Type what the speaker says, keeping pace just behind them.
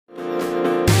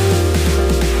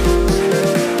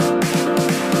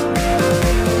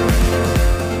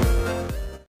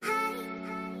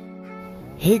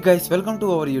Hey guys, welcome to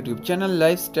our YouTube channel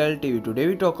Lifestyle TV. Today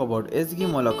we talk about Ezgi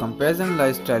Mola comparison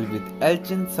lifestyle with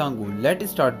Elçin Sangu. Let's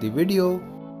start the video.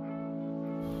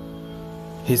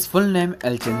 His full name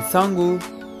Elçin Sangu,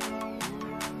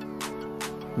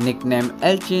 nickname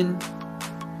Elçin,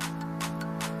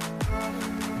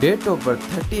 date of birth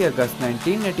 30 August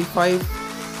 1985,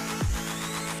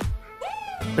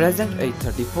 present age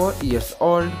 34 years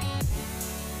old,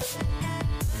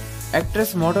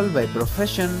 actress model by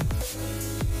profession,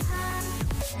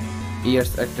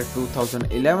 years active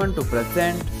 2011 to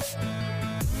present,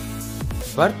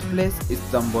 birthplace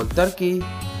Istanbul, Turkey,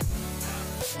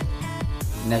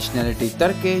 nationality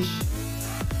Turkish,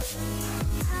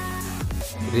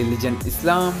 religion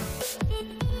Islam,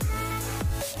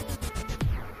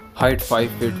 height 5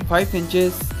 feet 5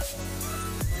 inches,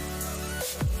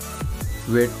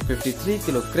 weight 53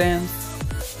 kilograms,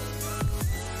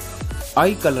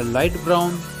 eye color light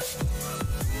brown,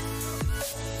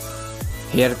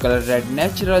 hair color red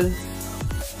natural,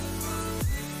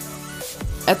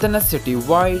 ethnicity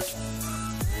white,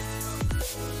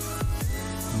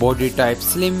 body type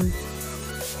slim,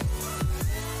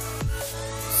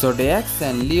 zodiac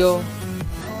sign Leo,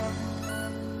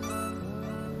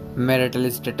 marital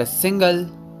status single,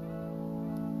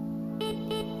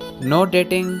 no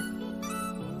dating.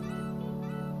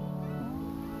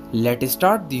 Let's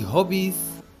start the hobbies.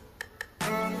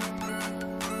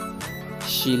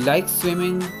 She likes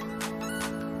swimming.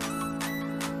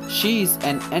 She is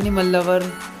an animal lover.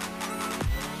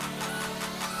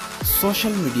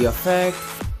 Social media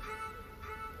facts.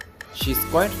 She is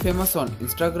quite famous on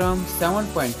Instagram,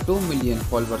 7.2 million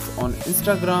followers on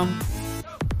Instagram.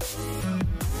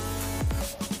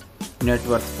 Net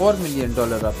worth $4 million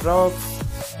approx.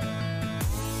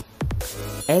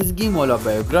 Ezgi Mola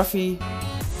biography.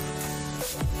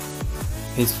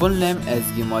 His full name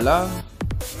Ezgi Mola,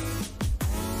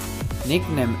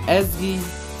 nickname Ezgi,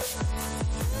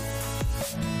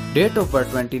 date of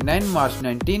birth 29 March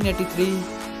 1983,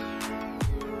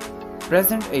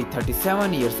 present age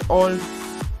 37 years old,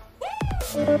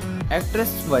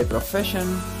 actress by profession,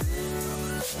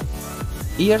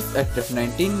 years active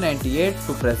 1998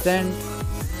 to present,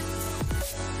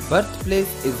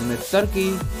 birthplace İzmir,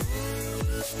 Turkey,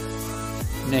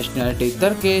 nationality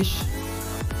Turkish,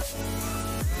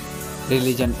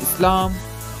 religion Islam,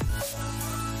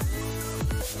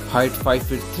 height 5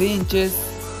 feet 3 inches,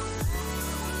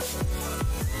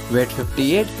 weight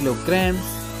 58 kilograms,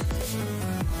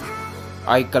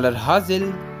 eye color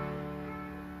hazel,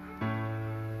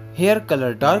 hair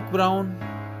color dark brown,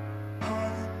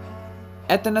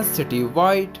 ethnicity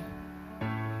white,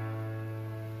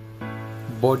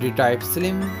 body type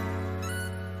slim,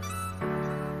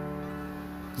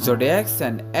 zodiac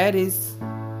sign Aries,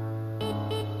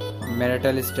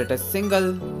 marital status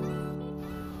single,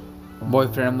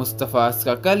 boyfriend Mustafa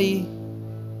Askakali.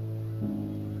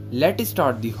 Let's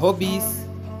start the hobbies.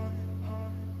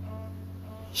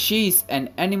 She is an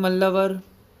animal lover.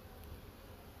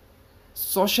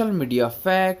 Social media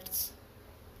facts.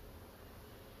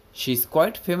 She is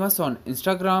quite famous on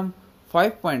Instagram,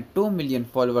 5.2 million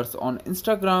followers on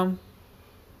Instagram.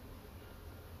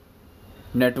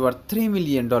 Net worth $3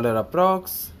 million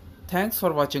approx. Thanks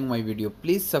for watching my video.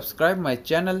 Please subscribe my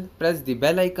channel, press the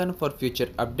bell icon for future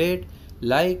update,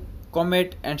 like,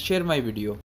 comment and share my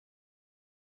video.